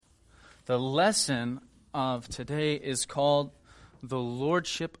The lesson of today is called the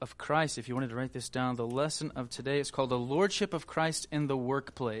Lordship of Christ. If you wanted to write this down, the lesson of today is called the Lordship of Christ in the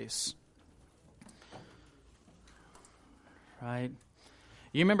workplace. Right?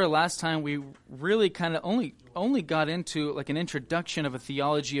 You remember last time we really kind of only got into like an introduction of a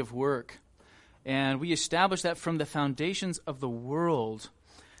theology of work. And we established that from the foundations of the world,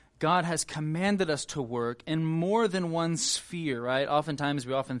 God has commanded us to work in more than one sphere, right? Oftentimes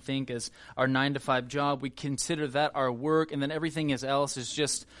we often think as our 9-to-5 job, we consider that our work, and then everything else is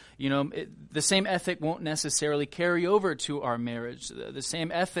just, the same ethic won't necessarily carry over to our marriage. The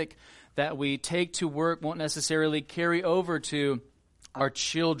same ethic that we take to work won't necessarily carry over to our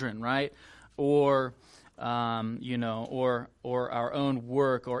children, right? Or our own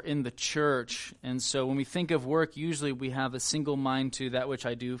work, or in the church. And so when we think of work, usually we have a single mind to that which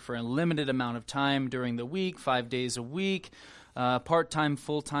I do for a limited amount of time during the week, 5 days a week, part-time,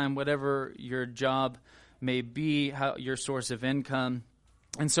 full-time, whatever your job may be, your source of income.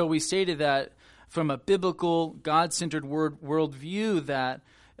 And so we stated that from a biblical, God-centered worldview, that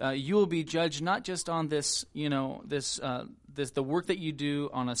you will be judged not just on the work that you do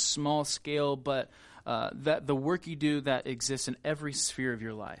on a small scale, but that the work you do that exists in every sphere of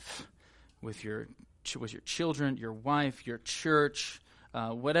your life, with your children, your wife, your church,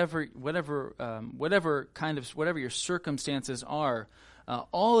 whatever your circumstances are,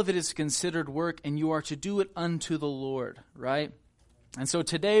 all of it is considered work, and you are to do it unto the Lord, right? And so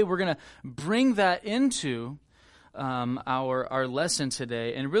today we're going to bring that into our lesson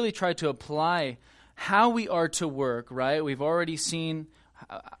today, and really try to apply how we are to work, right? We've already seen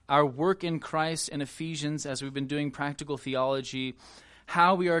our work in Christ in Ephesians, as we've been doing practical theology,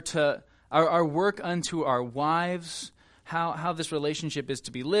 how we are to, our work unto our wives, how this relationship is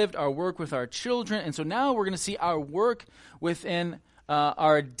to be lived, our work with our children. And so now we're going to see our work within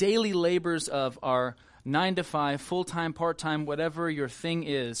our daily labors of our 9-to-5, full-time, part-time, whatever your thing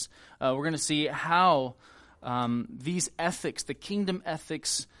is. We're going to see how these ethics, the kingdom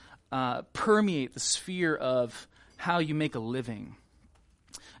ethics, permeate the sphere of how you make a living.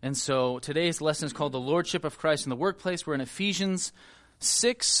 And so today's lesson is called the Lordship of Christ in the Workplace. We're in Ephesians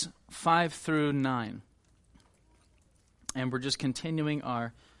 6, 5 through 9. And we're just continuing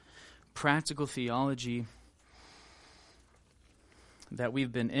our practical theology that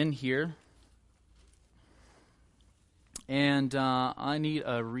we've been in here. And I need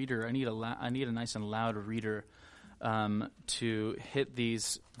a reader. I need a nice and loud reader to hit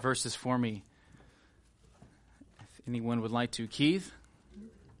these verses for me. If anyone would like to. Keith?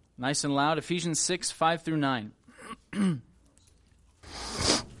 Nice and loud, Ephesians 6, 5 through 9.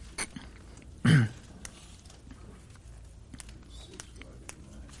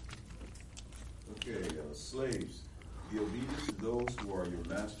 Slaves, be obedient to those who are your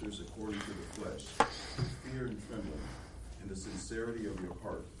masters according to the flesh, with fear and trembling, in the sincerity of your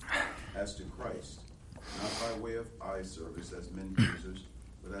heart, as to Christ, not by way of eye service as men pleasers,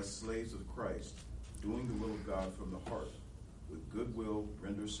 but as slaves of Christ, doing the will of God from the heart. With good will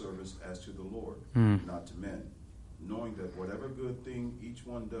render service as to the Lord, not to men, knowing that whatever good thing each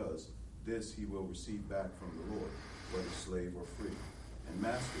one does, this he will receive back from the Lord, whether slave or free. And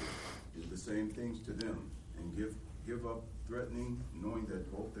masters, do the same things to them, and give up threatening, knowing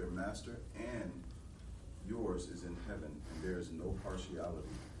that both their master and yours is in heaven, and there is no partiality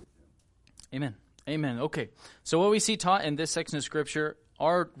with him. Amen. Amen. Okay. So what we see taught in this section of Scripture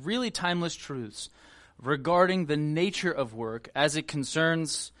are really timeless truths regarding the nature of work as it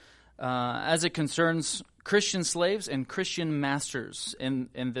concerns Christian slaves and Christian masters in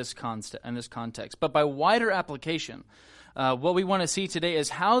this context. But by wider application, what we want to see today is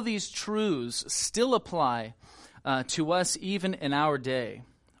how these truths still apply to us even in our day,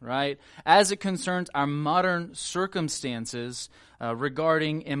 right? As it concerns our modern circumstances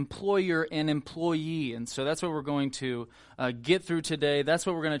regarding employer and employee. And so that's what we're going to get through today. That's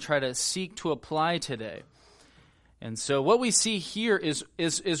what we're going to try to seek to apply today. And so what we see here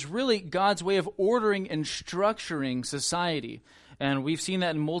is really God's way of ordering and structuring society. And we've seen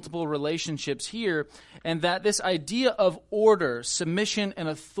that in multiple relationships here, and that this idea of order, submission, and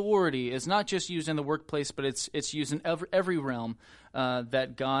authority is not just used in the workplace, but it's used in every realm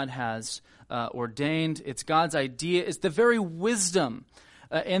that God has ordained. It's God's idea. It's the very wisdom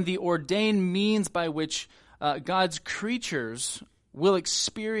and the ordained means by which God's creatures will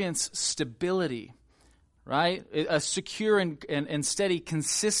experience stability, right? A secure and steady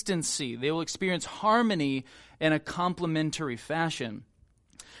consistency. They will experience harmony in a complementary fashion.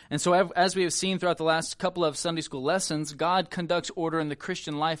 And so as we have seen throughout the last couple of Sunday school lessons, God conducts order in the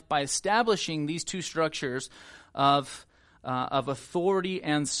Christian life by establishing these two structures of of authority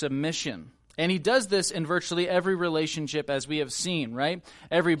and submission. And he does this in virtually every relationship, as we have seen, right?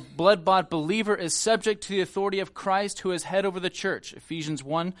 Every blood-bought believer is subject to the authority of Christ, who is head over the church. Ephesians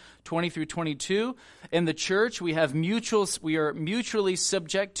 1:20-22. In the church, we are mutually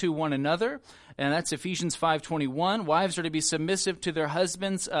subject to one another. And that's Ephesians 5:21. Wives are to be submissive to their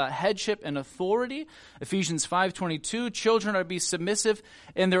husbands' headship and authority. Ephesians 5:22. Children are to be submissive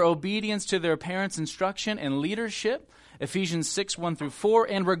in their obedience to their parents' instruction and leadership. Ephesians 6:1-4.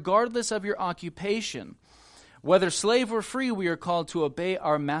 And regardless of your occupation, whether slave or free, we are called to obey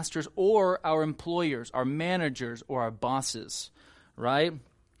our masters or our employers, our managers, or our bosses, right?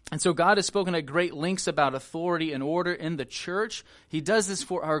 And so God has spoken at great lengths about authority and order in the church. He does this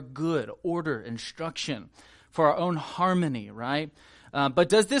for our good, order, instruction, for our own harmony, right? But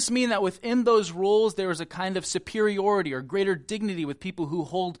does this mean that within those roles there is a kind of superiority or greater dignity with people who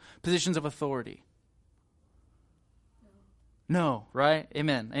hold positions of authority? No, right?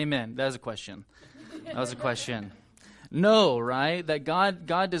 Amen. Amen. That was a question. No, right? That God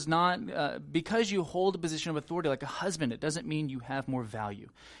does not, because you hold a position of authority like a husband, it doesn't mean you have more value.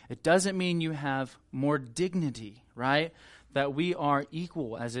 It doesn't mean you have more dignity, right? That we are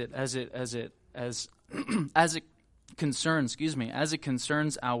equal as it concerns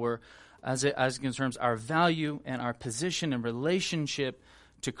our value and our position and relationship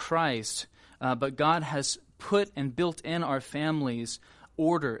to Christ. But God has put and built in our families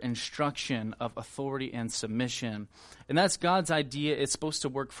order, instruction of authority and submission. And that's God's idea. It's supposed to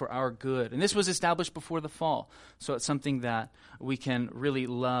work for our good. And this was established before the fall. So it's something that we can really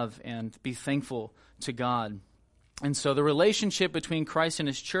love and be thankful to God. And so the relationship between Christ and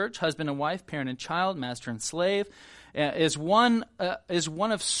his church, husband and wife, parent and child, master and slave, is one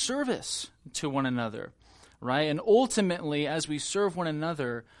of service to one another, right? And ultimately, as we serve one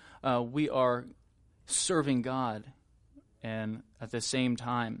another, we are serving God and at the same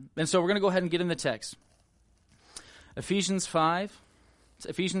time. And so we're going to go ahead and get in the text. Ephesians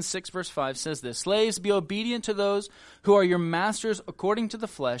 6 verse 5 says this: Slaves, be obedient to those who are your masters according to the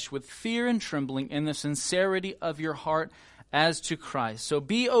flesh, with fear and trembling in the sincerity of your heart as to Christ. So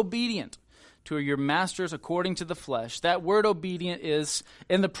be obedient to your masters according to the flesh. That word obedient is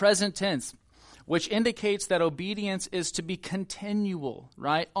in the present tense, which indicates that obedience is to be continual,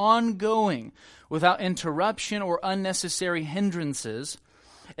 right? Ongoing, without interruption or unnecessary hindrances.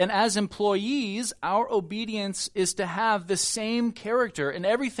 And as employees, our obedience is to have the same character in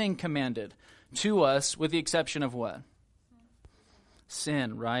everything commanded to us, with the exception of what?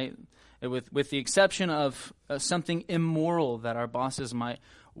 Sin, right? With the exception of something immoral that our bosses might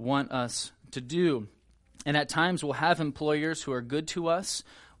want us to do. And at times we'll have employers who are good to us.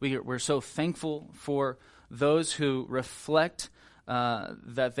 We're so thankful for those who reflect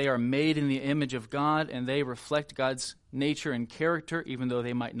that they are made in the image of God and they reflect God's nature and character, even though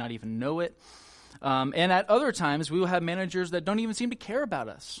they might not even know it. And at other times, we will have managers that don't even seem to care about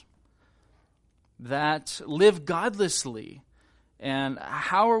us, that live godlessly. And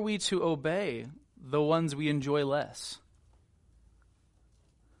how are we to obey the ones we enjoy less?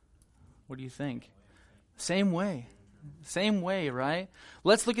 What do you think? Same way, right?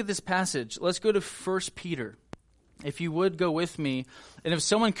 Let's look at this passage. Let's go to 1 Peter. If you would go with me, and if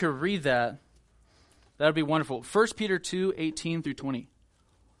someone could read that, that would be wonderful. 1 Peter 2, 18 through 20.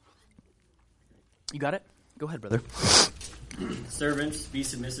 You got it? Go ahead, brother. Servants, be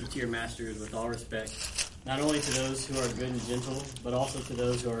submissive to your masters with all respect, not only to those who are good and gentle, but also to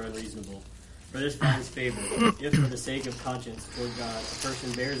those who are unreasonable. For this finds favor, if for the sake of conscience toward God, a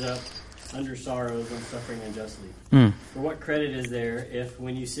person bears up under sorrows when suffering unjustly. For what credit is there if,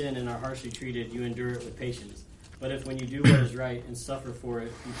 when you sin and are harshly treated, you endure it with patience? But if when you do what is right and suffer for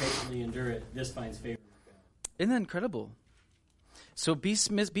it, you patiently endure it, this finds favor with God. Isn't that incredible? So be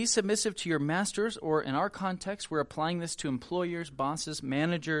submissive to your masters, or in our context, we're applying this to employers, bosses,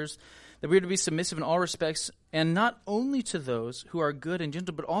 managers, that we're to be submissive in all respects, and not only to those who are good and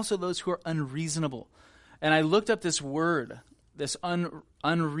gentle, but also those who are unreasonable. And I looked up this word, this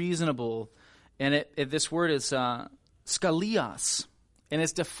unreasonable, and this word is skalios, and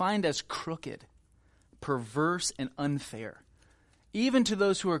it's defined as crooked, perverse, and unfair. Even to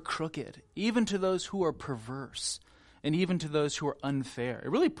those who are crooked, even to those who are perverse, and even to those who are unfair. It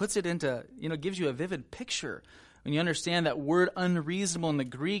really puts it into, gives you a vivid picture. When you understand that word unreasonable in the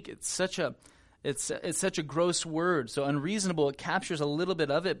Greek, it's such a gross word. So unreasonable, it captures a little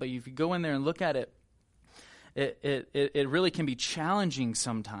bit of it, but if you go in there and look at it, it really can be challenging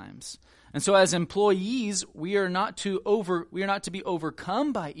sometimes. And so as employees, we are not to be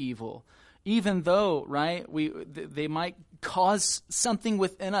overcome by evil. even though, right, they might cause something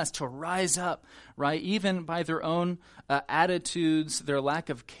within us to rise up, right, even by their own attitudes, their lack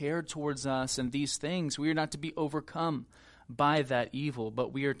of care towards us, and these things. We are not to be overcome by that evil,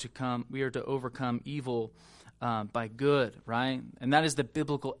 but we are to overcome evil by good, right? And that is the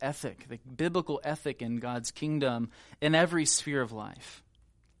biblical ethic in God's kingdom in every sphere of life.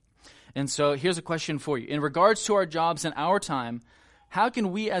 And so here's a question for you. In regards to our jobs and our time, how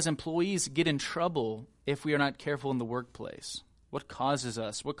can we as employees get in trouble if we are not careful in the workplace? What causes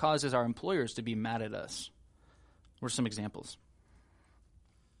our employers to be mad at us? What are some examples?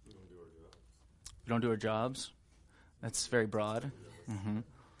 We don't do our jobs. That's very broad. Mm-hmm.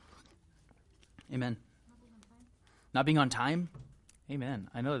 Amen. Not being on time? Amen.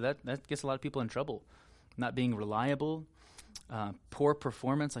 I know that gets a lot of people in trouble. Not being reliable, poor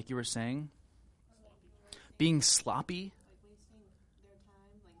performance, like you were saying, being sloppy. Like wasting their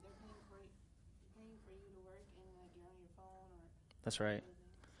time, like they're paying for you to work and like you're on your phone or. That's right.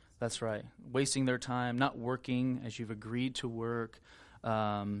 That's right. Wasting their time, not working as you've agreed to work.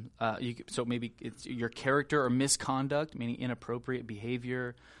 So maybe it's your character or misconduct, meaning inappropriate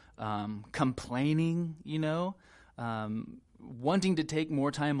behavior, complaining, wanting to take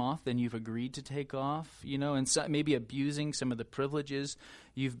more time off than you've agreed to take off, and so maybe abusing some of the privileges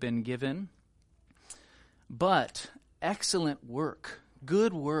you've been given. But excellent work,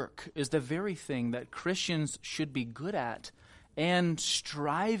 good work, is the very thing that Christians should be good at and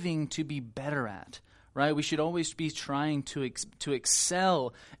striving to be better at. Right? We should always be trying to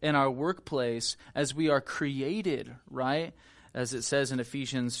excel in our workplace as we are created, right? As it says in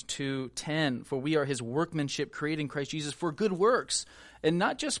Ephesians 2:10, for we are his workmanship created in Christ Jesus for good works, and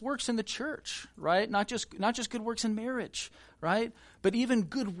not just works in the church, right? Not just good works in marriage, right? But even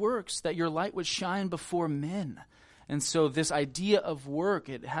good works that your light would shine before men. And so this idea of work,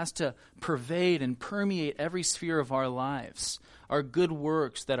 it has to pervade and permeate every sphere of our lives. Our good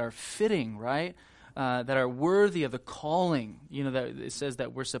works that are fitting, right? That are worthy of the calling. That it says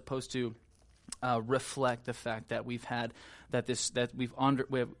that we're supposed to reflect the fact that we've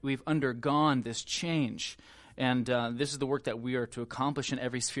undergone this change, and this is the work that we are to accomplish in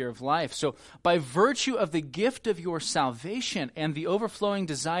every sphere of life. So, by virtue of the gift of your salvation and the overflowing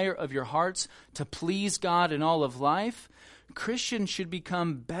desire of your hearts to please God in all of life, Christians should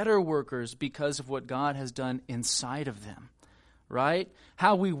become better workers because of what God has done inside of them. Right?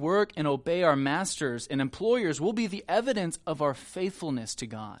 How we work and obey our masters and employers will be the evidence of our faithfulness to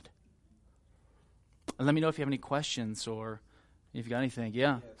God. And let me know if you have any questions or if you've got anything.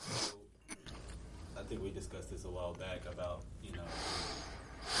 Yeah. So I think we discussed this a while back about,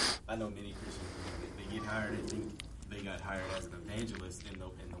 I know many Christians, they get hired, they think they got hired as an evangelist in the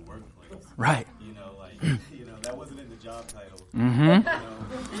workplace. Right. That wasn't in the job title. Mm-hmm.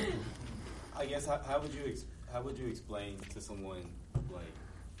 I guess how would you explain to someone like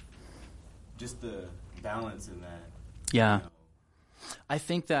just the balance in that? Yeah. I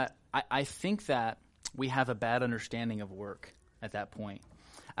think that we have a bad understanding of work at that point.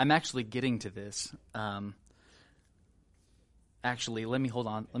 I'm actually getting to this. Actually, let me hold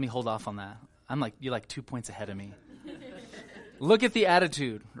off on that. You're like 2 points ahead of me. Look at the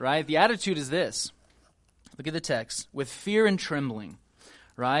attitude, right? The attitude is this. Look at the text. With fear and trembling,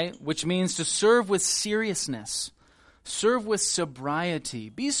 right? Which means to serve with seriousness. Serve with sobriety.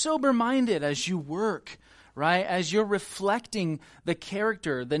 Be sober-minded as you work, right? As you're reflecting the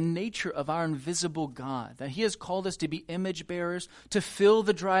character, the nature of our invisible God. That he has called us to be image bearers, to fill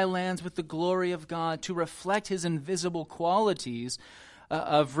the dry lands with the glory of God, to reflect his invisible qualities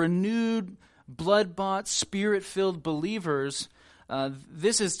of renewed, blood-bought, spirit-filled believers.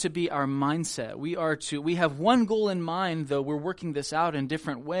 This is to be our mindset. We have one goal in mind, though we're working this out in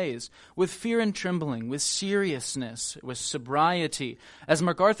different ways, with fear and trembling, with seriousness, with sobriety. As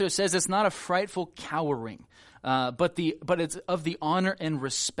MacArthur says, it's not a frightful cowering, but it's of the honor and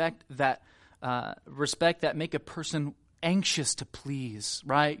respect that make a person anxious to please,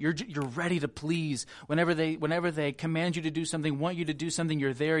 right? You're ready to please. Whenever they command you to do something, want you to do something,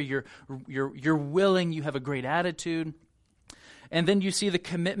 you're there. You're willing. You have a great attitude. And then you see the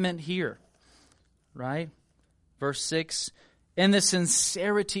commitment here, right? Verse 6, in the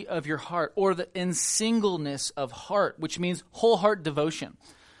sincerity of your heart, or in singleness of heart, which means whole heart devotion.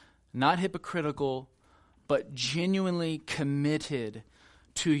 Not hypocritical, but genuinely committed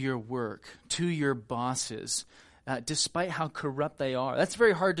to your work, to your bosses, despite how corrupt they are. That's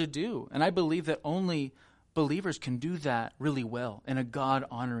very hard to do. And I believe that only believers can do that really well in a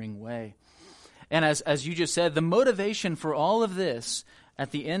God-honoring way. And as you just said, the motivation for all of this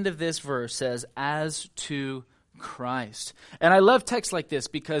at the end of this verse says, as to Christ. And I love texts like this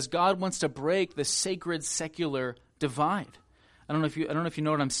because God wants to break the sacred secular divide. I don't know if you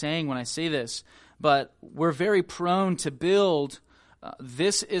know what I'm saying when I say this, but we're very prone to build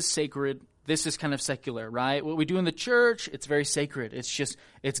this is sacred, this is kind of secular, right? What we do in the church, it's very sacred.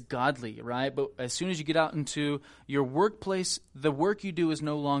 It's godly, right? But as soon as you get out into your workplace, the work you do is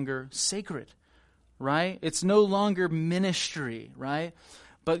no longer sacred, right? It's no longer ministry, right?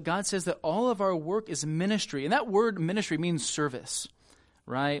 But God says that all of our work is ministry. And that word ministry means service,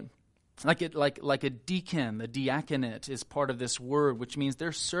 right? Like a deacon, the diaconate is part of this word, which means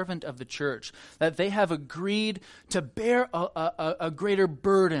they're servant of the church, that they have agreed to bear a greater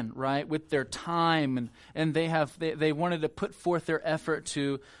burden, right, with their time, and they wanted to put forth their effort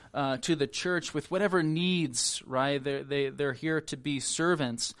to the church with whatever needs, right? They're here to be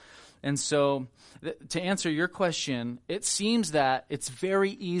servants. And so to answer your question, it seems that it's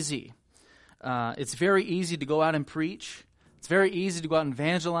very easy. It's very easy to go out and preach. It's very easy to go out and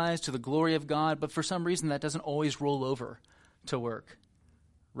evangelize to the glory of God, but for some reason that doesn't always roll over to work,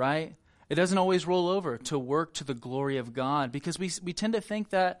 right? It doesn't always roll over to work to the glory of God because we tend to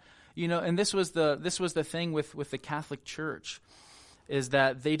think that, and this was the thing with the Catholic Church, is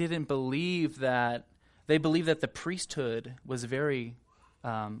that they didn't believe that, they believed that the priesthood was very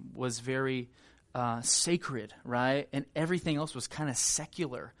sacred, right? And everything else was kind of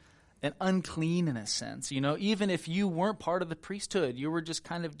secular and unclean in a sense, even if you weren't part of the priesthood, you were just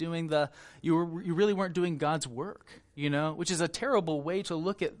kind of doing you really weren't doing God's work, which is a terrible way to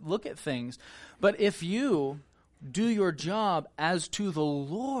look at things. But if you do your job as to the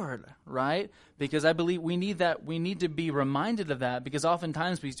Lord, right? Because I believe we need to be reminded of that, because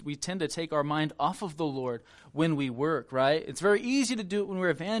oftentimes we tend to take our mind off of the Lord when we work, right? It's very easy to do it when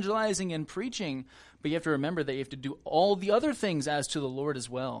we're evangelizing and preaching, but you have to remember that you have to do all the other things as to the Lord as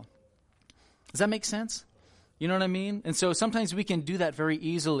well. Does that make sense? You know what I mean? And so sometimes we can do that very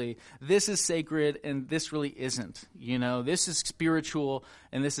easily. This is sacred and this really isn't. This is spiritual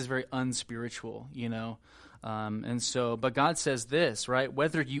and this is very unspiritual, And so, but God says this, right?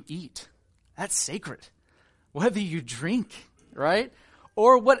 Whether you eat, that's sacred. Whether you drink, right?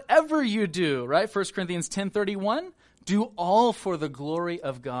 Or whatever you do, right? 1 Corinthians 10:31, do all for the glory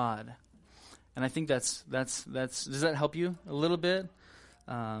of God. And I think that's does that help you a little bit?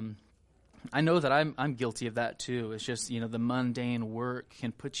 I know that I'm guilty of that too. It's just, the mundane work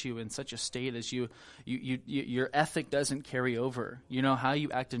can put you in such a state as your ethic doesn't carry over. How you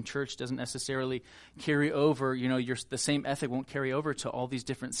act in church doesn't necessarily carry over. The same ethic won't carry over to all these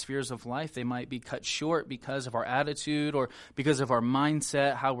different spheres of life. They might be cut short because of our attitude or because of our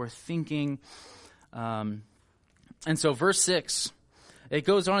mindset, how we're thinking. And so verse 6, it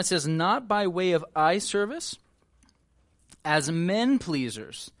goes on, it says, not by way of eye service as men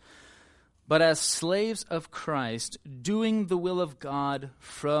pleasers, but as slaves of Christ, doing the will of God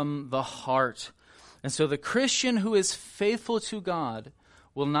from the heart. And so the Christian who is faithful to God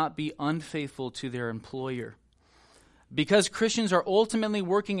will not be unfaithful to their employer. Because Christians are ultimately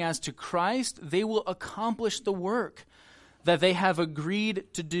working as to Christ, they will accomplish the work that they have agreed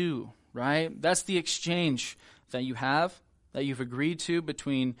to do, right? That's the exchange that you've agreed to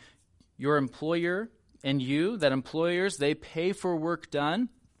between your employer and you, that employers, they pay for work done,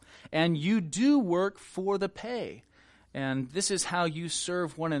 and you do work for the pay. And this is how you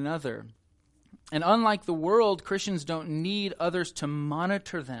serve one another. And unlike the world, Christians don't need others to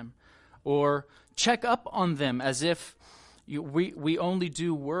monitor them or check up on them as if we only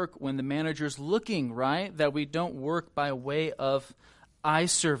do work when the manager's looking, right? That we don't work by way of eye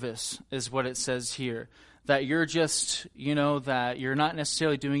service is what it says here. That you're just, that you're not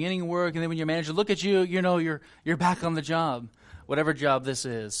necessarily doing any work, and then when your manager look at you, you're back on the job. Whatever job this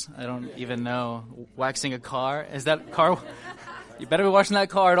is. I don't even know. Waxing a car? Is that car? You better be washing that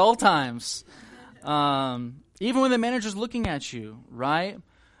car at all times. Even when the manager's looking at you, right?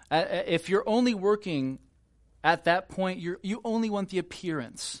 If you're only working at that point, you only want the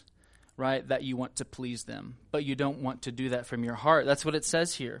appearance, right, that you want to please them. But you don't want to do that from your heart. That's what it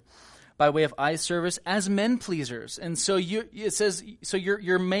says here. By way of eye service as men pleasers. And so it says, so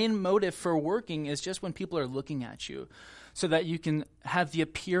your main motive for working is just when people are looking at you, so that you can have the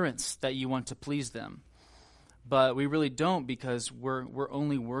appearance that you want to please them. But we really don't, because we're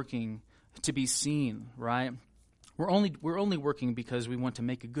only working to be seen, right? We're only working because we want to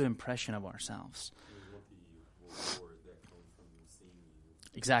make a good impression of ourselves.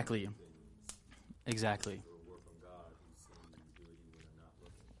 Exactly.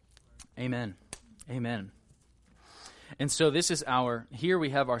 Amen. And so this is here we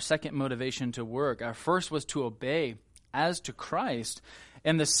have our second motivation to work. Our first was to obey as to Christ.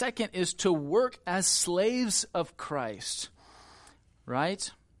 And the second is to work as slaves of Christ,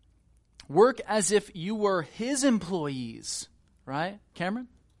 right? Work as if you were his employees, right? Cameron?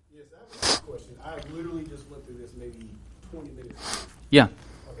 Yes, I have a question. I literally just went through this maybe 20 minutes ago. Yeah.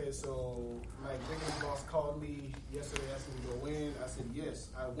 Okay, so my executive boss called me yesterday, asked me to go in. I said yes.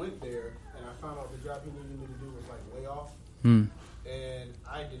 I went there, and I found out the job he needed me to do was like way off. And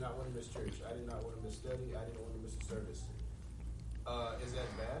I did not want to miss church. I did not want to miss study. I didn't want to miss the service. Is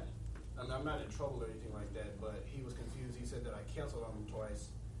that bad? I mean, I'm not in trouble or anything like that, but he was confused. He said that I canceled on him twice.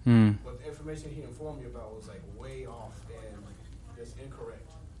 But the information he informed me about was like way off and just incorrect.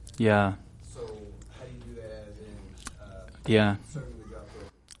 Yeah. So how do you do that as in serving the job?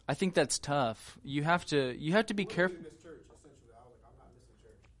 I think that's tough. You have to be careful. Miss church, essentially. I was like, I'm not missing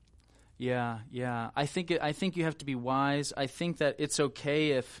church. Yeah. I think you have to be wise. I think that it's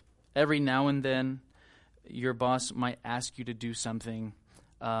okay if every now and then your boss might ask you to do something,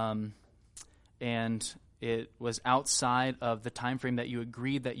 and it was outside of the time frame that you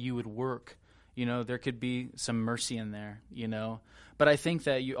agreed that you would work. There could be some mercy in there, But I think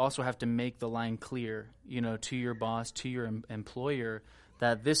that you also have to make the line clear, to your boss, to your employer,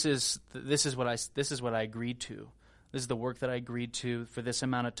 that this is what I agreed to. This is the work that I agreed to for this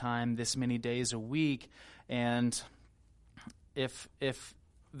amount of time, this many days a week, and if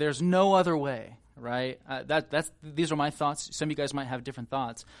there's no other way, right? These are my thoughts. Some of you guys might have different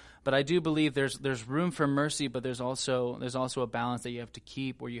thoughts, but I do believe there's room for mercy, but there's also a balance that you have to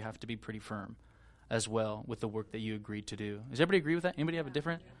keep, where you have to be pretty firm as well with the work that you agreed to do. Does everybody agree with that? Anybody have a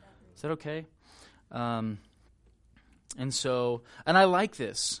different? Is that okay? And I like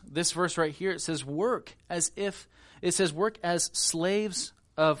this verse right here. It says work as slaves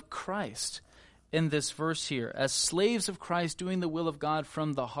of Christ. In this verse here, as slaves of Christ, doing the will of God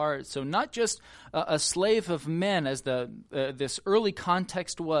from the heart. So not just a slave of men, as this early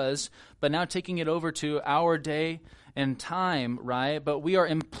context was, but now taking it over to our day and time, right? But we are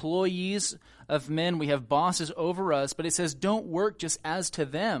employees of men. We have bosses over us. But it says, don't work just as to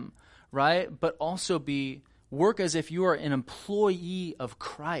them, right? But also work as if you are an employee of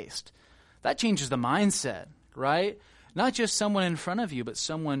Christ. That changes the mindset, right? Not just someone in front of you, but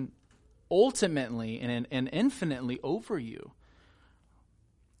someone ultimately and infinitely over you.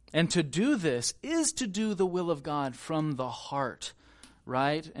 And to do this is to do the will of God from the heart,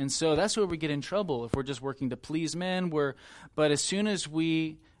 right? And so that's where we get in trouble if we're just working to please men. But as soon as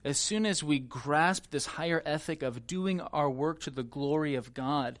we grasp this higher ethic of doing our work to the glory of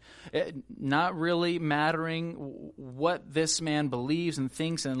God, not really mattering what this man believes and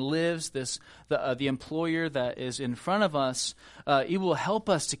thinks and lives, the employer that is in front of us, it will help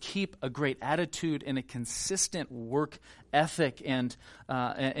us to keep a great attitude and a consistent work ethic, and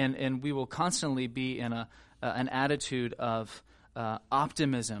we will constantly be in an attitude of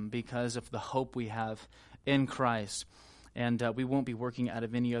optimism because of the hope we have in Christ. And we won't be working out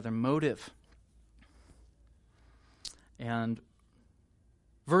of any other motive. And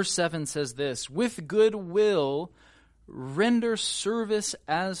verse 7 says this, with good will render service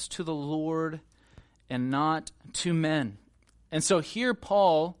as to the Lord and not to men. And so here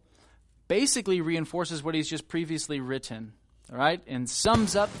Paul basically reinforces what he's just previously written, all right, and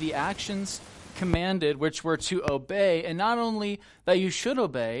sums up the actions commanded, which were to obey, and not only that you should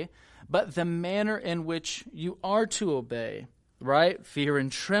obey, but the manner in which you are to obey, right? Fear and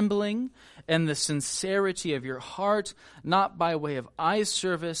trembling, and the sincerity of your heart, not by way of eye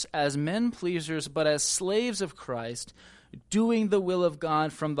service as men pleasers, but as slaves of Christ, doing the will of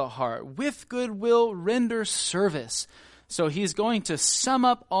God from the heart. With good will render service. So he's going to sum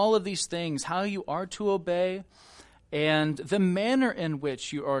up all of these things, how you are to obey, and the manner in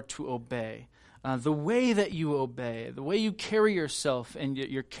which you are to obey. The way that you obey, the way you carry yourself and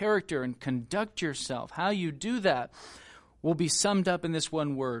your character and conduct yourself, how you do that will be summed up in this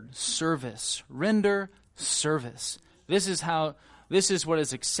one word, service. Render service. This is what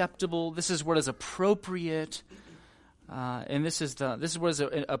is acceptable. This is what is appropriate. And this is what is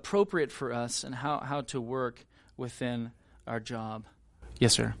appropriate for us and how to work within our job.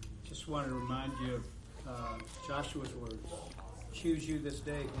 Yes, sir. Just want to remind you of Joshua's words. Choose you this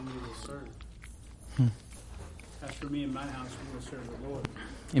day whom you will serve. As for me and my house, we will serve the Lord.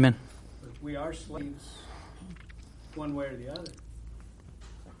 Amen. But we are slaves one way or the other.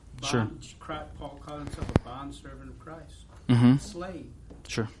 Sure. Paul called himself a bondservant of Christ. Mm-hmm. Slave.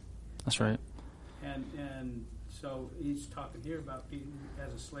 Sure. That's right. And so he's talking here about being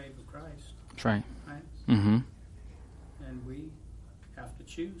as a slave of Christ. That's right. Right? Mm-hmm. And we have to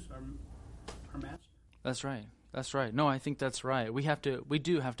choose our master. That's right. That's right. No, I think that's right. We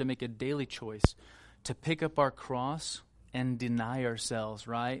do have to make a daily choice to pick up our cross and deny ourselves,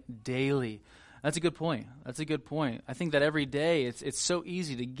 right? Daily. That's a good point. That's a good point. I think that every day it's so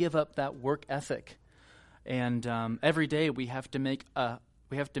easy to give up that work ethic. And every day we have to make a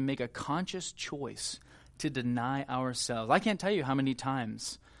conscious choice to deny ourselves. I can't tell you how many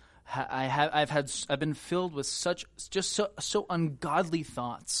times I've been filled with so ungodly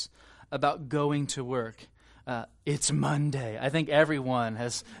thoughts about going to work. It's Monday. I think everyone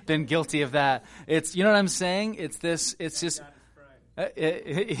has been guilty of that. It's, you know what I'm saying? It's just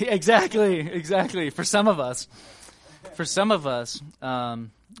exactly for some of us.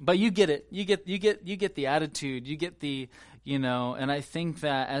 But you get it. You get the attitude. You get the, and I think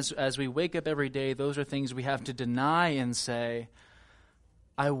that as we wake up every day, those are things we have to deny and say,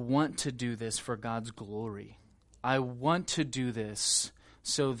 I want to do this for God's glory. I want to do this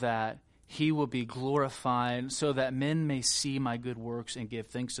so that He will be glorified, so that men may see my good works and give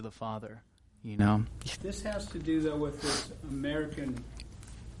thanks to the Father. This has to do, though, with this American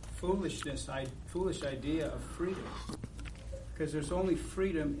foolish idea of freedom. Because there's only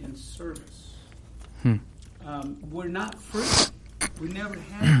freedom in service. We're not free. We never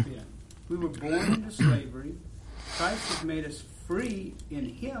have been. We were born into slavery. Christ has made us free in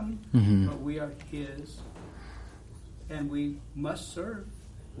Him, but we are His, and we must serve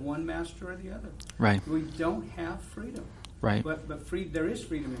one master or the other. Right. We don't have freedom. Right. But there is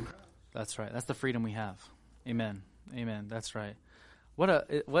freedom in Christ. That's right. That's the freedom we have. Amen. That's right.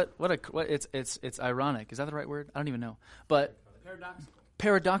 It's ironic. Is that the right word? I don't even know. But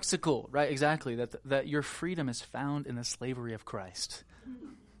paradoxical, right? Exactly. That your freedom is found in the slavery of Christ.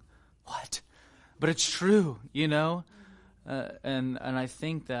 What? But it's true, and I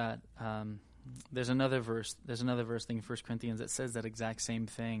think that there's another verse in 1 Corinthians that says that exact same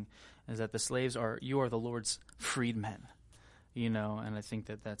thing, is that the slaves you are the Lord's freedmen, and I think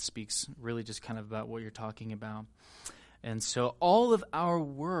that speaks really just kind of about what you're talking about. And so all of our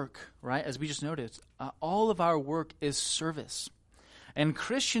work, right, as we just noticed, all of our work is service. And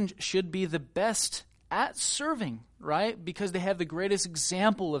Christians should be the best at serving, right, because they have the greatest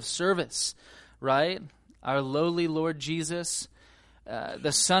example of service, right? Our lowly Lord Jesus,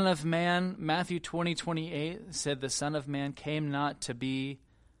 the Son of Man, Matthew 20:28 said, the Son of Man came not to be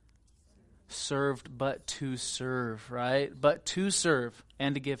served, but to serve, right? But to serve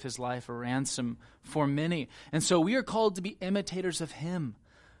and to give His life a ransom for many. And so we are called to be imitators of Him.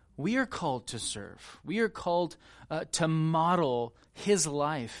 We are called to serve. We are called to model His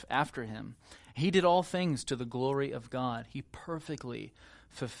life after Him. He did all things to the glory of God. He perfectly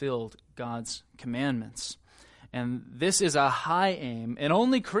fulfilled God's commandments. And this is a high aim, and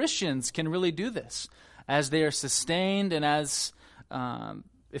only Christians can really do this, as they are sustained, and as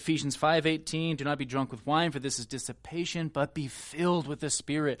Ephesians 5:18, do not be drunk with wine, for this is dissipation, but be filled with the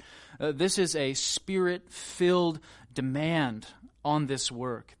Spirit. This is a Spirit-filled demand on this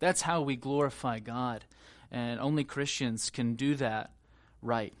work. That's how we glorify God, and only Christians can do that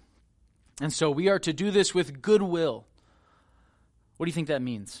right. And so we are to do this with goodwill. What do you think that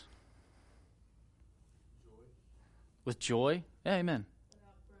means? Joy. With joy? Yeah, amen.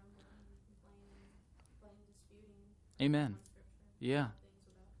 Without grumbling, complaining, disputing. Amen. Yeah. Things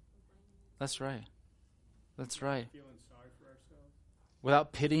without complaining. That's right. That's right. Feeling sorry for ourselves.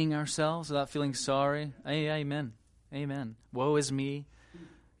 Without pitying ourselves, without feeling sorry. Amen. Amen. Woe is me.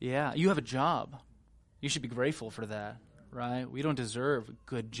 Yeah, you have a job. You should be grateful for that, right? We don't deserve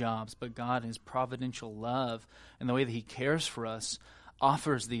good jobs, but God in His providential love and the way that He cares for us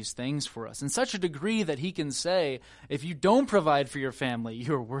offers these things for us in such a degree that He can say, if you don't provide for your family,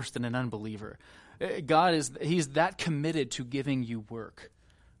 you're worse than an unbeliever. He's that committed to giving you work,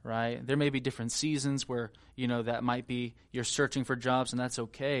 right? There may be different seasons where, that might be you're searching for jobs, and that's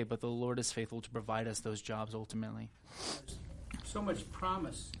okay, but the Lord is faithful to provide us those jobs ultimately. So much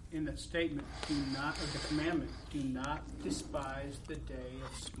promise in that statement, of the commandment, do not despise the day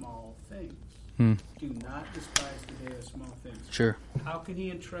of small things. Do not despise the day of small things. Sure. How can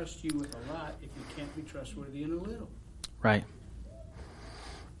He entrust you with a lot if you can't be trustworthy in a little? Right.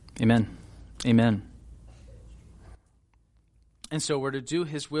 Amen. Amen. And so we're to do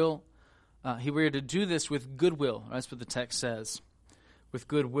His will. We're to do this with goodwill. That's what the text says. With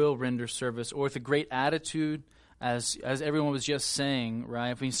goodwill render service, or with a great attitude, as everyone was just saying, right?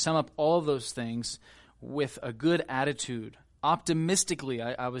 If we sum up all of those things with a good attitude, optimistically,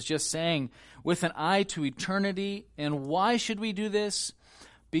 I was just saying, with an eye to eternity. And why should we do this?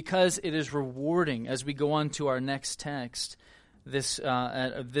 Because it is rewarding. As we go on to our next text, this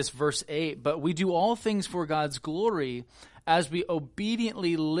verse 8, but we do all things for God's glory as we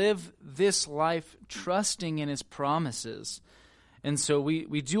obediently live this life trusting in His promises. And so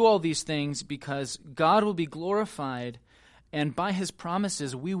we do all these things because God will be glorified, and by his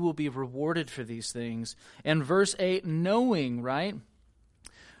promises we will be rewarded for these things. And verse 8, knowing, right?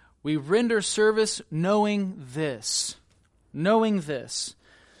 We render service knowing this. Knowing this.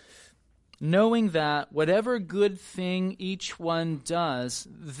 Knowing that whatever good thing each one does,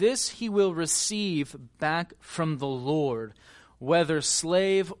 this he will receive back from the Lord, whether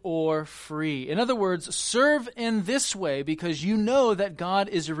slave or free. In other words, serve in this way because you know that God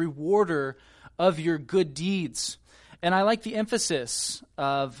is a rewarder of your good deeds. And I like the emphasis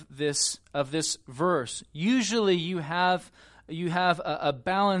of this verse. Usually you have a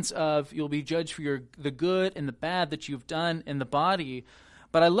balance of you'll be judged for the good and the bad that you've done in the body.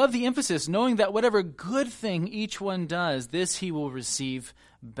 But I love the emphasis, knowing that whatever good thing each one does, this he will receive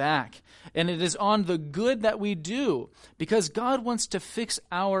back. And it is on the good that we do, because God wants to fix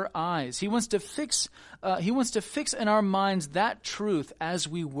our eyes. He wants to fix in our minds that truth as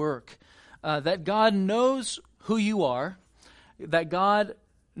we work, that God knows who you are, that God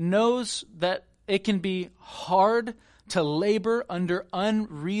knows that it can be hard to labor under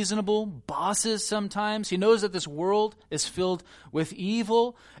unreasonable bosses sometimes. He knows that this world is filled with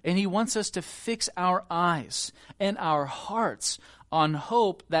evil, and he wants us to fix our eyes and our hearts on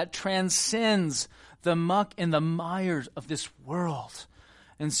hope that transcends the muck and the mires of this world.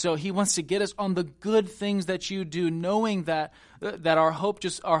 And so he wants to get us on the good things that you do, knowing that our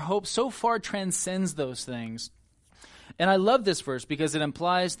hope so far transcends those things. And I love this verse because it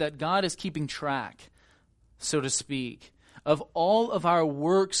implies that God is keeping track, so to speak, of all of our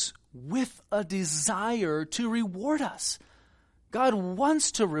works with a desire to reward us. God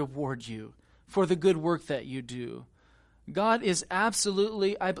wants to reward you for the good work that you do. God is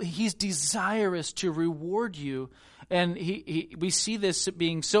absolutely, he's desirous to reward you. And we see this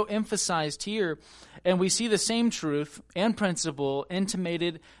being so emphasized here. And we see the same truth and principle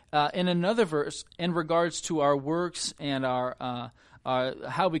intimated in another verse in regards to our works and our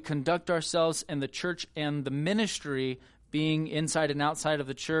how we conduct ourselves in the church and the ministry, being inside and outside of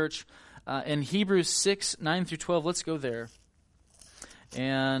the church. In Hebrews 6, 9 through 12, let's go there.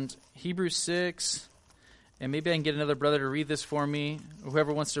 And Hebrews 6, and maybe I can get another brother to read this for me,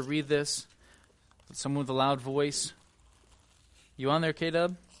 whoever wants to read this, someone with a loud voice. You on there,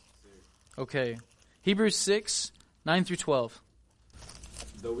 K-Dub? Okay. Hebrews 6, 9 through 12.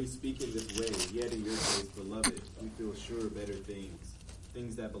 Though we speak in this way, yet in your case, beloved, we feel sure of better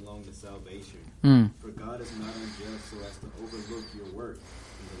things that belong to salvation. For God is not unjust so as to overlook your work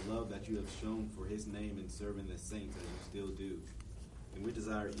and the love that you have shown for his name in serving the saints as you still do. And we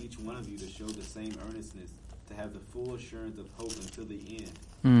desire each one of you to show the same earnestness, to have the full assurance of hope until the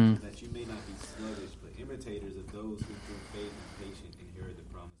end, so that you may not be sluggish, but imitators of those who through faith and patience inherit the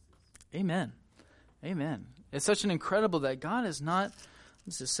promises. Amen. Amen. It's such an incredible that God is not,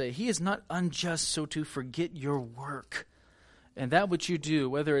 let's just say, he is not unjust so to forget your work. And that which you do,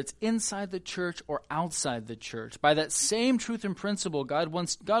 whether it's inside the church or outside the church, by that same truth and principle, God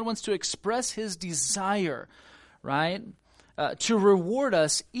wants to express his desire, right, to reward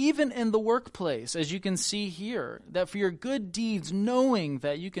us even in the workplace, as you can see here, that for your good deeds, knowing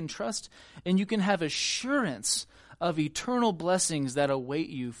that you can trust and you can have assurance of eternal blessings that await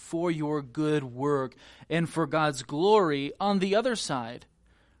you for your good work and for God's glory on the other side,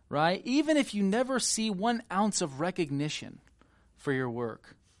 right? Even if you never see 1 ounce of recognition for your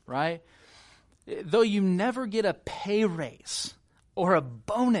work, right? Though you never get a pay raise or a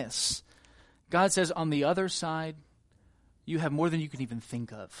bonus, God says on the other side, you have more than you can even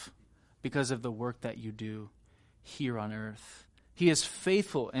think of because of the work that you do here on earth. He is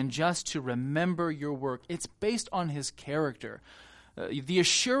faithful and just to remember your work. It's based on his character. The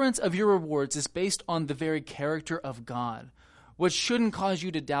assurance of your rewards is based on the very character of God, which shouldn't cause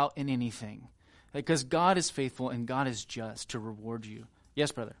you to doubt in anything, because God is faithful and God is just to reward you.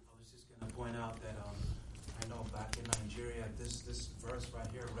 Yes, brother? I was just going to point out that I know back in Nigeria, this verse right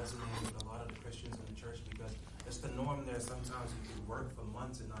here resonated with a lot of the Christians in the church, because it's the norm there. Sometimes you can work for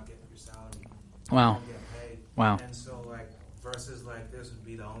months and not get your salary. Wow. Not get paid. Wow. And so, like, verses like this would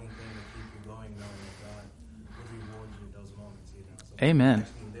be the only thing to keep you going, knowing that God would reward you in those moments. You know? So Amen.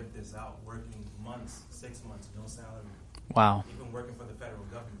 actually live this out, working months, 6 months, no salary. Wow. Even working for the federal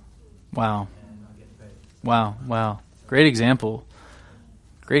government. Wow. And not getting paid. Wow. Wow. Great example.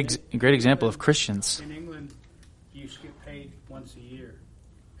 Great example of Christians. In England, you used to get paid once a year,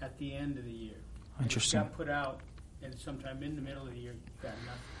 at the end of the year. Interesting. And if you got put out, and sometime in the middle of the year, you got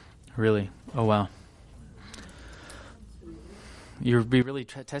nothing. Really? Oh, wow. You'll be really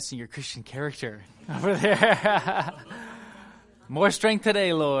testing your Christian character over there. More strength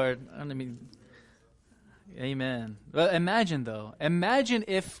today, Lord. I mean, Amen. Well, imagine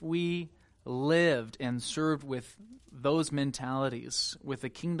if we lived and served with those mentalities, with a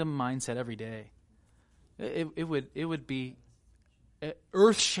kingdom mindset every day. It would be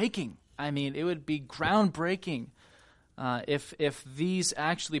earth-shaking. I mean, it would be groundbreaking if these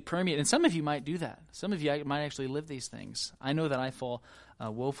actually permeate. And some of you might do that. Some of you might actually live these things. I know that I fall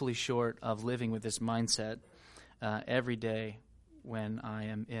woefully short of living with this mindset every day when I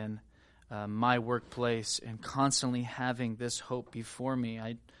am in my workplace and constantly having this hope before me.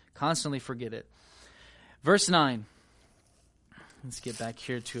 I constantly forget it. Verse 9. Let's get back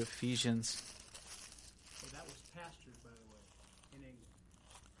here to Ephesians. That was pastors, by the way. In English.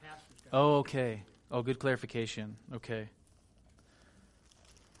 Pastors got Oh, okay. Oh, good clarification. Okay.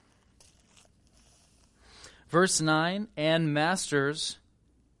 Verse 9, and masters,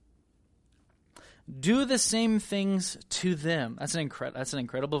 do the same things to them. That's an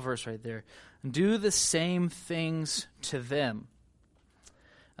incredible verse right there. Do the same things to them.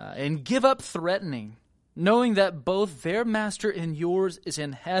 And give up threatening, knowing that both their master and yours is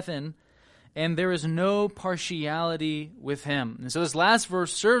in heaven, and there is no partiality with him. And so this last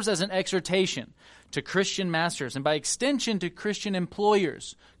verse serves as an exhortation to Christian masters, and by extension to Christian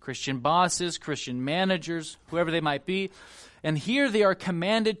employers, Christian bosses, Christian managers, whoever they might be. And here they are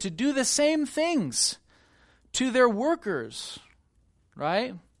commanded to do the same things to their workers,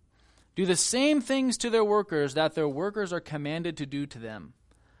 right? Do the same things to their workers that their workers are commanded to do to them.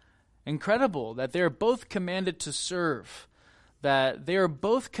 Incredible that they are both commanded to serve, that they are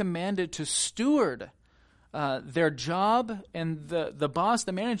both commanded to steward their job, and the boss,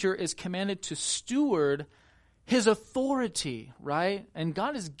 the manager, is commanded to steward his authority, right? And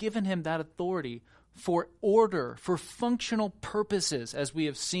God has given him that authority for order, for functional purposes, as we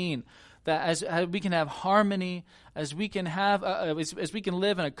have seen, that as we can have harmony, as we can have, as we can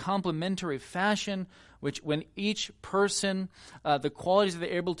live in a complementary fashion, which when each person, the qualities that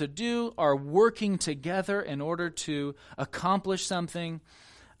they're able to do are working together in order to accomplish something.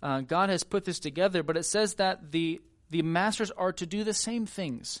 God has put this together, but it says that the masters are to do the same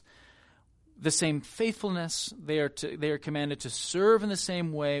things, the same faithfulness. They are commanded to serve in the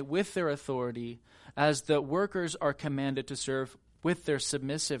same way with their authority as the workers are commanded to serve with their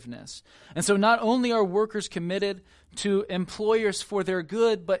submissiveness. And so not only are workers committed to employers for their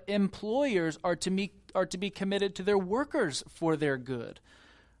good, but employers are to be committed to their workers for their good,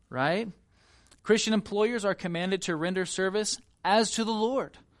 right? Christian employers are commanded to render service as to the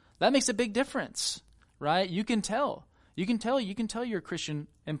Lord. That makes a big difference, right? You can tell your Christian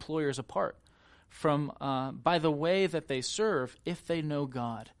employers apart from by the way that they serve. If they know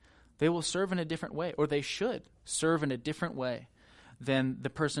God, they will serve in a different way, or they should serve in a different way than the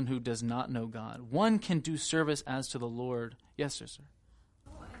person who does not know God. One can do service as to the Lord. Yes, sir.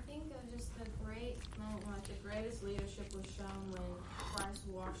 Well, I think of just the great moment when the greatest leadership was shown when Christ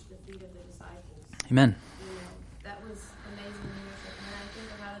washed the feet of the disciples. Amen. That was amazing leadership. And then I think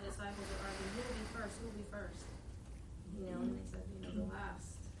of how the disciples were arguing, who will be first? Who will be first? And they said, the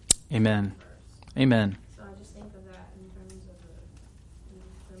last. Amen. First. Amen. So I just think of that in terms of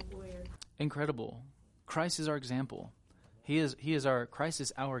the employer. Incredible. Christ is our example. Christ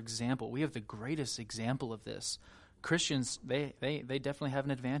is our example. We have the greatest example of this. Christians, they definitely have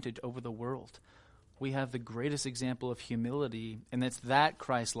an advantage over the world. We have the greatest example of humility, and it's that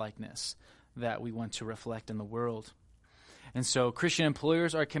Christ-likeness that we want to reflect in the world. And so Christian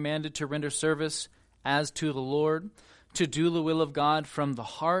employers are commanded to render service as to the Lord, to do the will of God from the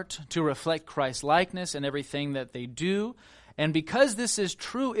heart, to reflect Christ-likeness in everything that they do. And because this is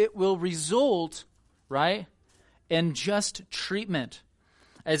true, it will result, right, in just treatment,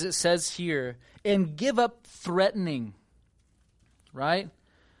 as it says here, and give up threatening, right?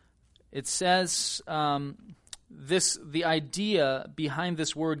 It says the idea behind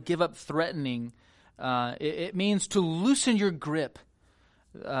this word, give up threatening, it means to loosen your grip.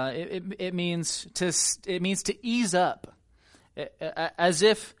 It means to ease up, as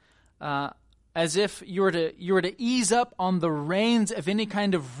if you were to ease up on the reins of any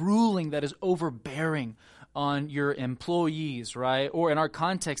kind of ruling that is overbearing on your employees, right? Or in our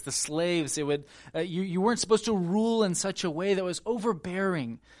context, the slaves. It would you weren't supposed to rule in such a way that was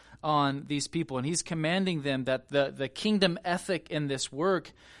overbearing on these people. And he's commanding them that the kingdom ethic in this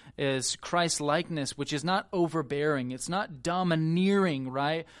work is Christ-likeness, which is not overbearing. It's not domineering,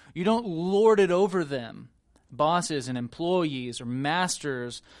 right? You don't lord it over them. Bosses and employees or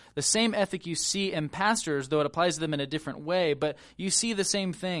masters, the same ethic you see in pastors, though it applies to them in a different way, but you see the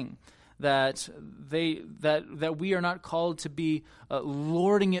same thing. That we are not called to be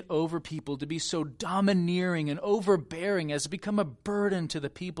lording it over people, to be so domineering and overbearing as to become a burden to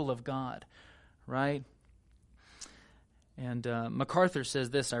the people of God, right? And MacArthur says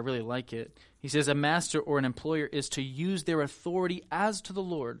this, I really like it. He says, a master or an employer is to use their authority as to the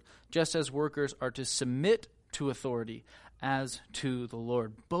Lord, just as workers are to submit to authority as to the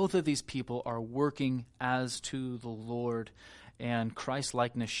Lord. Both of these people are working as to the Lord, and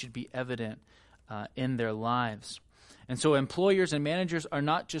Christ-likeness should be evident in their lives. And so employers and managers are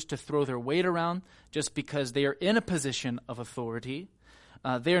not just to throw their weight around just because they are in a position of authority.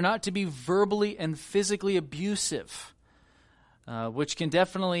 They are not to be verbally and physically abusive, which can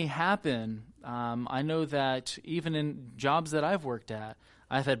definitely happen. I know that even in jobs that I've worked at,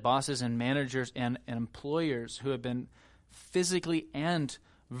 I've had bosses and managers and employers who have been physically and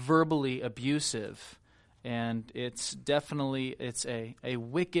verbally abusive. And it's definitely, it's a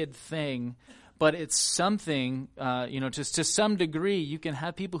wicked thing, but it's something, to some degree, you can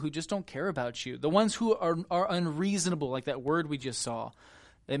have people who just don't care about you. The ones who are unreasonable, like that word we just saw,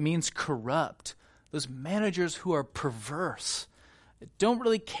 it means corrupt. Those managers who are perverse, don't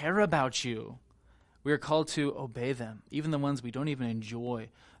really care about you. We are called to obey them, even the ones we don't even enjoy,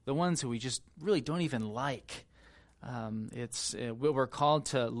 the ones who we just really don't even like. We're called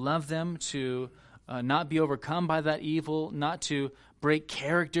to love them, to not be overcome by that evil, not to break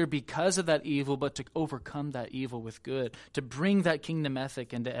character because of that evil, but to overcome that evil with good, to bring that kingdom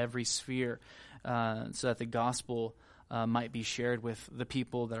ethic into every sphere so that the gospel might be shared with the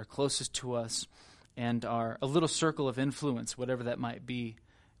people that are closest to us and are a little circle of influence, whatever that might be,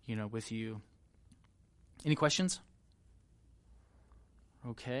 with you. Any questions?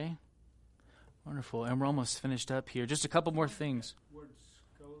 Okay. Wonderful. And we're almost finished up here. Just a couple more things. Word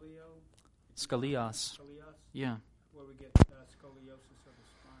scolio? Scolios. Scolios? Yeah. Where we get scoliosis of the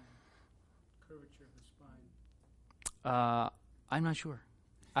spine, curvature of the spine. I'm not sure.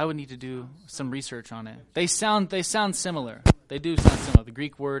 I would need to do some research on it. They sound similar. They do sound similar. The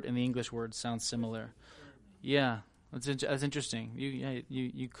Greek word and the English word sound similar. Yeah, that's interesting.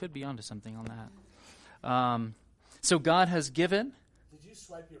 You could be onto something on that. So God has given. Did you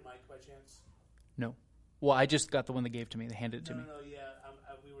swipe your mic by chance? No. Well, I just got the one they gave to me. They handed it to me. No, yeah.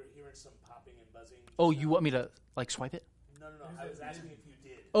 We were hearing some popping and buzzing. Oh, you want me to swipe it? No. I was asking if you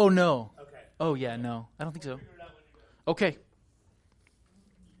did. Oh no. Okay. Oh yeah, no. I don't think so. Okay.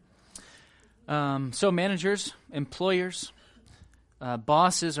 So managers, employers,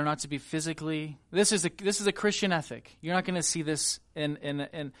 bosses are not to be physically. This is a Christian ethic. You're not going to see this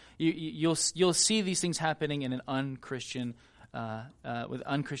you'll see these things happening in an unchristian with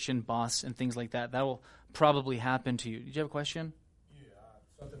unchristian boss and things like that. That will probably happen to you. Did you have a question? Yeah,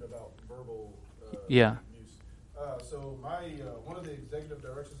 something about verbal Yeah. abuse. So my one of the executive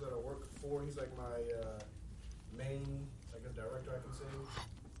directors that I work for, he's like my main, I guess, director, I can say.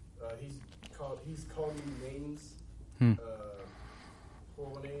 He's called me names,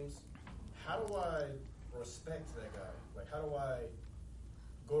 horrible names. How do I respect that guy? Like, how do I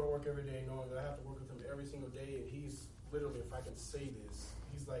go to work every day knowing that I have to work with him every single day, and he's literally, if I can say this,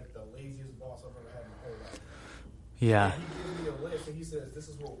 he's like the laziest boss I've ever had in my whole life. Yeah. And he gives me a list, and he says, this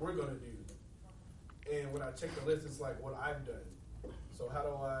is what we're going to do. And when I check the list, it's like what I've done. So how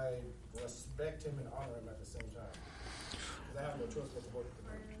do I respect him and honor him at the same time? Because I have no choice but to work with him.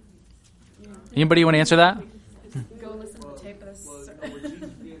 Anybody want to answer that? Go listen to the tape of this. Well, with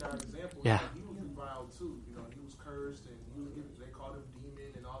Jesus being our example, Yeah. he was reviled too. He was cursed, and they called him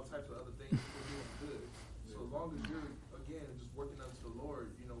demon and all types of other things for doing good. So as long as you're, again, just working unto the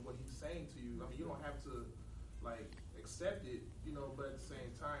Lord, what he's saying to you, I mean, you don't have to, accept it, but at the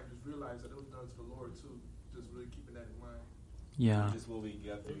same time, just realize that it was done to the Lord too. Just really keeping that in mind. Yeah. Just what we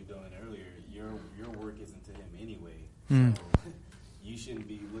got through doing earlier, your work isn't to him anyway. Mm. So you shouldn't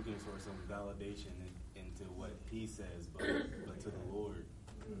be looking for some validation into what he says, but to the Lord.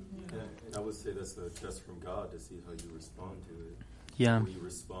 Yeah, I would say that's a test from God to see how you respond to it. Yeah. Will you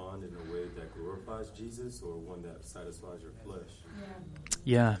respond in a way that glorifies Jesus or one that satisfies your flesh?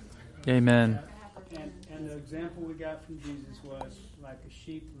 Yeah. Amen. And the example we got from Jesus was, like a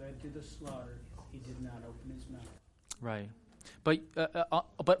sheep led to the slaughter, he did not open his mouth. Right.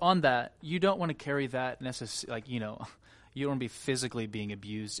 But on that, you don't want to carry that necessarily, you don't want to be physically being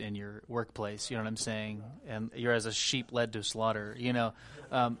abused in your workplace, you know what I'm saying? And you're as a sheep led to slaughter,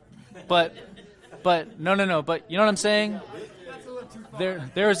 But no, but you know what I'm saying?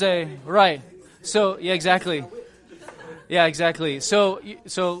 There's a, right. So, yeah, exactly. Yeah, exactly. So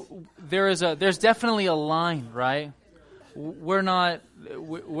there's definitely a line, right? We're not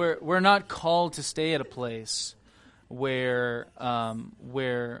called to stay at a place where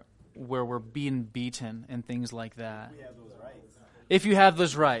we're being beaten and things like that. If you have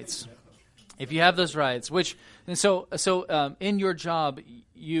those rights, which in your job,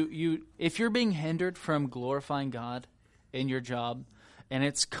 you if you're being hindered from glorifying God in your job, and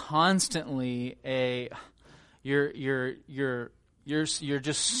it's constantly you're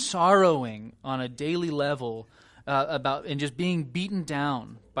just sorrowing on a daily level about and just being beaten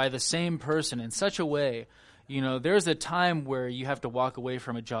down by the same person in such a way. There's a time where you have to walk away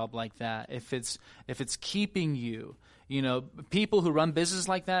from a job like that. If it's keeping you, people who run business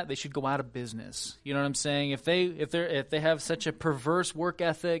like that, they should go out of business. You know what I'm saying? If they have such a perverse work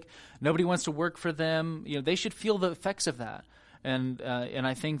ethic, nobody wants to work for them. They should feel the effects of that. And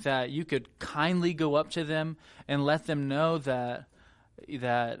I think that you could kindly go up to them and let them know that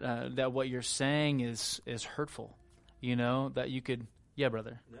what you're saying is hurtful. That you could, yeah,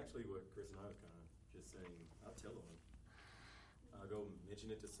 brother. And actually, what Chris and I are kind of just saying, I'll tell them. I'll go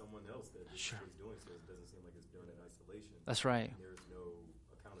mention it to someone else that this is what he's doing, so it doesn't seem like it's done in isolation. That's right. And there's no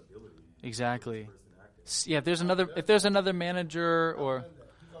accountability. Exactly. For the person acting. Yeah, if there's another manager or. He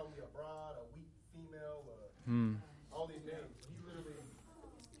called me a broad, a weak female, all these names.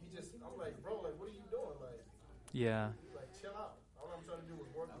 I'm like, bro, like, what are you doing? Like, Yeah. Like, chill out. All I'm trying to do is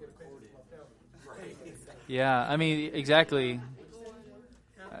work and get a paycheck for my family. Yeah, I mean, exactly.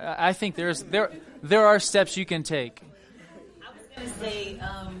 I think there are steps you can take. I was going to say,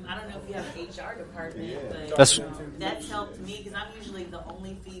 I don't know if you have an HR department, but that's helped me because I'm usually the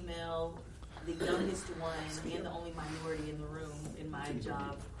only female, the youngest one, and the only minority in the room in my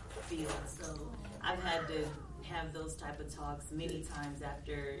job field. So I've had to have those type of talks many times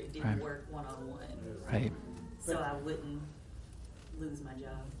after it didn't work one-on-one. Right. So I wouldn't lose my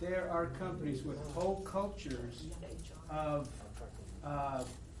job. There are companies with whole cultures of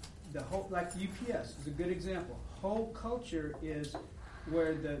the whole, like UPS is a good example. Whole culture is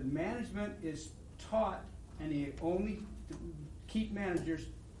where the management is taught, and they only keep managers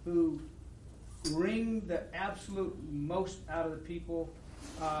who wring the absolute most out of the people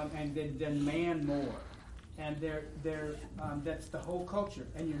and then demand more. And that's the whole culture.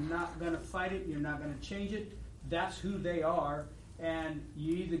 And you're not going to fight it. You're not going to change it. That's who they are. And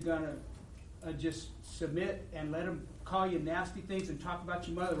you're either going to just submit and let them call you nasty things and talk about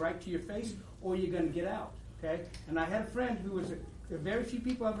your mother right to your face, or you're going to get out. Okay? And I had a friend who was very few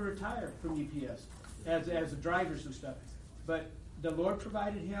people ever retired from UPS as drivers and stuff. But the Lord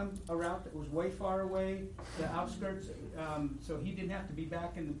provided him a route that was way far away, the outskirts, so he didn't have to be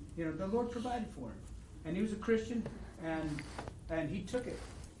back in. The Lord provided for him. And he was a Christian, and he took it.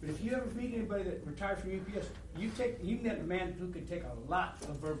 But if you ever meet anybody that retired from UPS, you met a man who can take a lot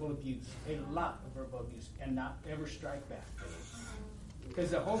of verbal abuse, and not ever strike back. Because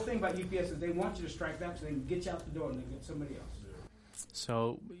the whole thing about UPS is they want you to strike back so they can get you out the door and they get somebody else.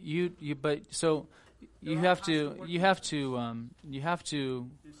 So you have to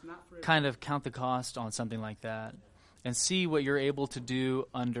kind of count the cost on something like that, and see what you're able to do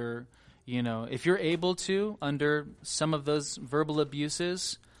under. If you're able to, under some of those verbal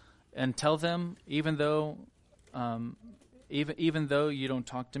abuses, and tell them, even though you don't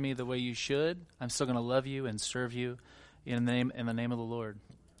talk to me the way you should, I'm still going to love you and serve you in the name of the Lord.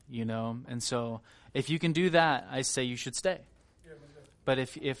 And so if you can do that, I say you should stay. But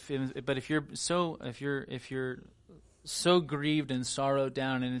if you're so grieved and sorrowed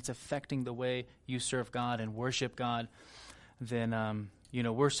down, and it's affecting the way you serve God and worship God, then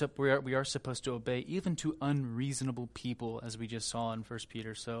we are supposed to obey even to unreasonable people, as we just saw in 1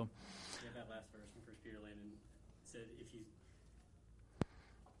 Peter. So, that last verse in 1 Peter, Landon said, if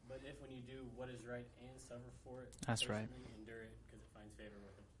when you do what is right and suffer for it, that's right. Endure it because it finds favor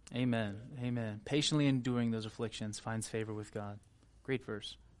with Him. Amen. Amen. Patiently enduring those afflictions finds favor with God. Great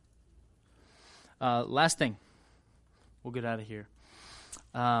verse. Last thing, we'll get out of here.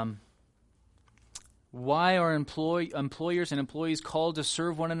 Why are employers and employees called to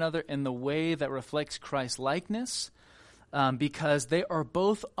serve one another in the way that reflects Christ's likeness? Because they are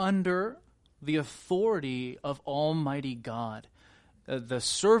both under the authority of Almighty God. The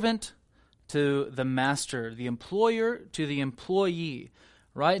servant to the master, the employer to the employee,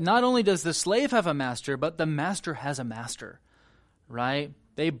 right? Not only does the slave have a master, but the master has a master, right?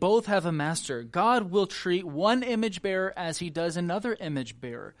 They both have a master. God will treat one image bearer as He does another image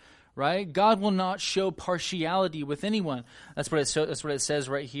bearer. Right? God will not show partiality with anyone. That's what it says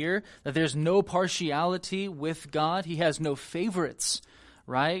right here, that there's no partiality with God. He has no favorites.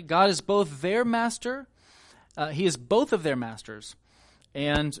 Right? God is both their master. He is both of their masters,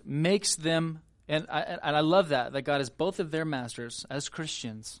 and makes them. And I love that God is both of their masters as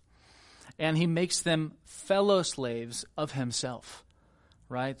Christians, and He makes them fellow slaves of Himself.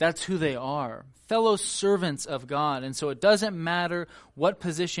 Right? That's who they are. Fellow servants of God. And so it doesn't matter what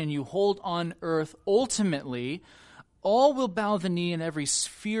position you hold on earth. Ultimately, all will bow the knee in every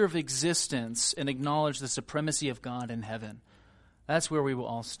sphere of existence and acknowledge the supremacy of God in heaven. That's where we will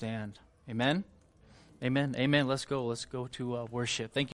all stand. Amen? Amen. Amen. Let's go to worship. Thank you.